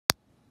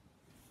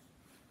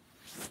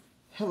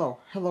Hello,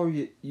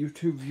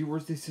 YouTube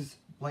viewers. This is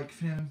Blake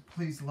Finn.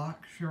 Please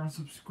like, share, and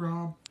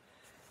subscribe.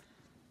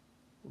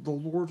 The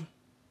Lord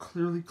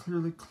clearly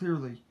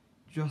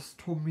just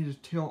told me to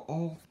tell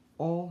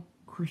all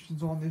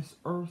Christians on this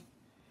earth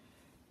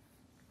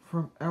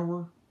from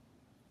our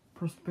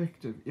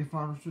perspective. If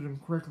I understood him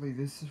correctly,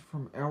 this is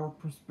from our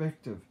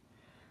perspective.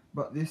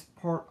 But this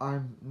part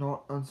I'm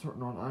not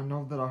uncertain on. I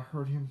know that I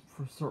heard him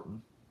for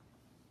certain.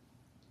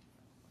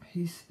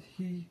 He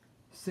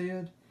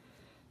said,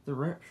 the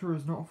rapture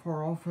is not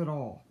far off at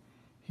all.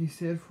 He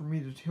said for me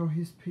to tell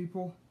his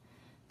people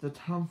the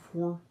time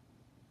for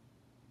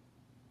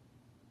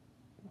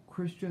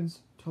Christians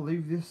to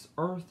leave this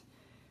earth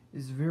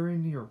is very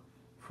near.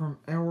 From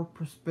our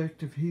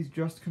perspective, he's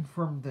just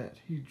confirmed that.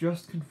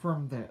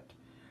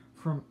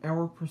 From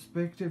our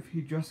perspective,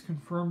 he just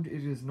confirmed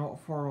it is not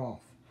far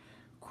off.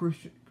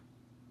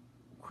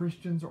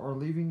 Christians are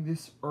leaving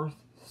this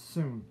earth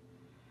soon.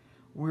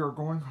 We are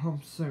going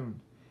home soon.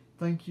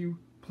 Thank you.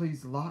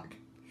 Please like,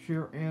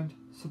 share, and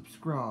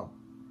subscribe.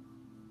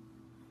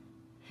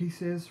 He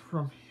says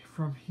from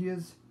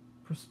his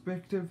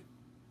perspective,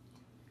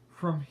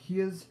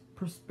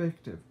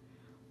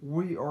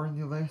 we are in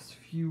the last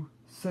few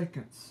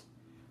seconds.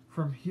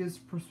 From his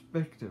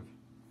perspective,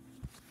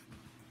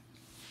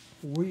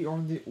 we are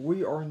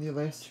in the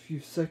last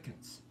few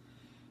seconds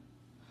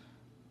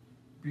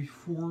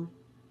before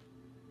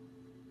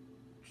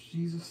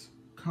Jesus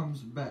comes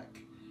back.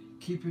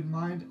 Keep in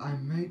mind, I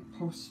may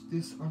post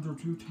this under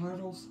 2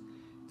 titles.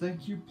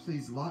 Thank you.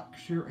 Please like,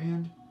 share,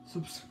 and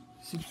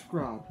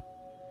subscribe.